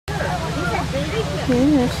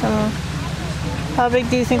Here's some. How big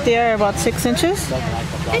do you think they are? About 6 inches? I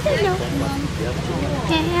don't know.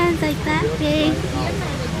 Their hands like that big.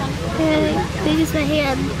 They're like big as my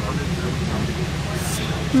hand.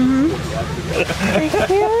 They're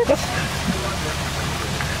cute.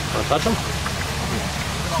 Want to touch them?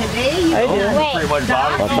 I do. Wait. Want to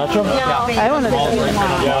touch them? No. I want to touch them.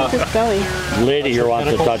 Yeah. Just belly. Lady here wants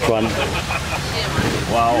to touch one.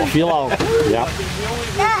 Wow. Feel out. Yeah.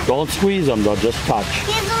 Don't squeeze them though, just touch.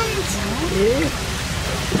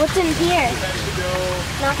 What's in here?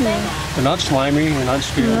 Nothing? They're not slimy, they're not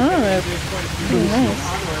steel. Oh, that's pretty nice.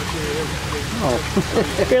 Oh,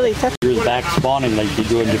 really tough. Here's back spawning like you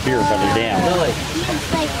do in the beer by the dam.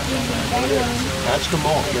 That's the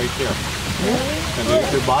malt right there. And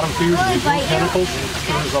the bottom feeders, the blue tentacles,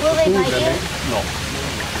 stirs up the food, and they, no.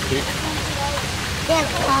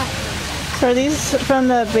 So are these from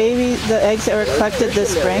the eggs that were collected this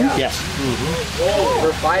spring? Yes.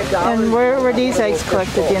 And where were these eggs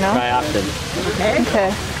collected, do you know? Shiocton.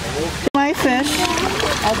 Okay. My fish.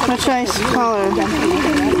 What should I call her?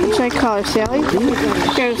 What should I call her? Sally?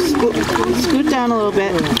 Here, scoot down a little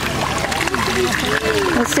bit.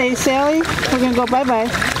 Let's say Sally. We're going to go bye-bye.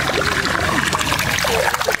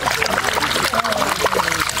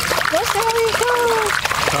 Go, Sally, go!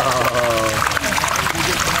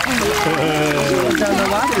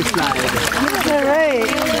 All right.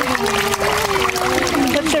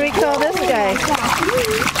 What should we call this guy?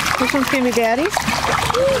 This one's going to be Daddy's?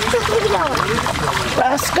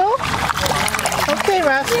 Roscoe? Okay,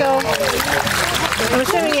 Roscoe. I'm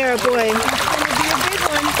assuming you're a boy.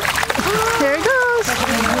 There he goes.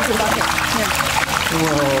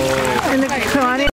 And the Kewaunee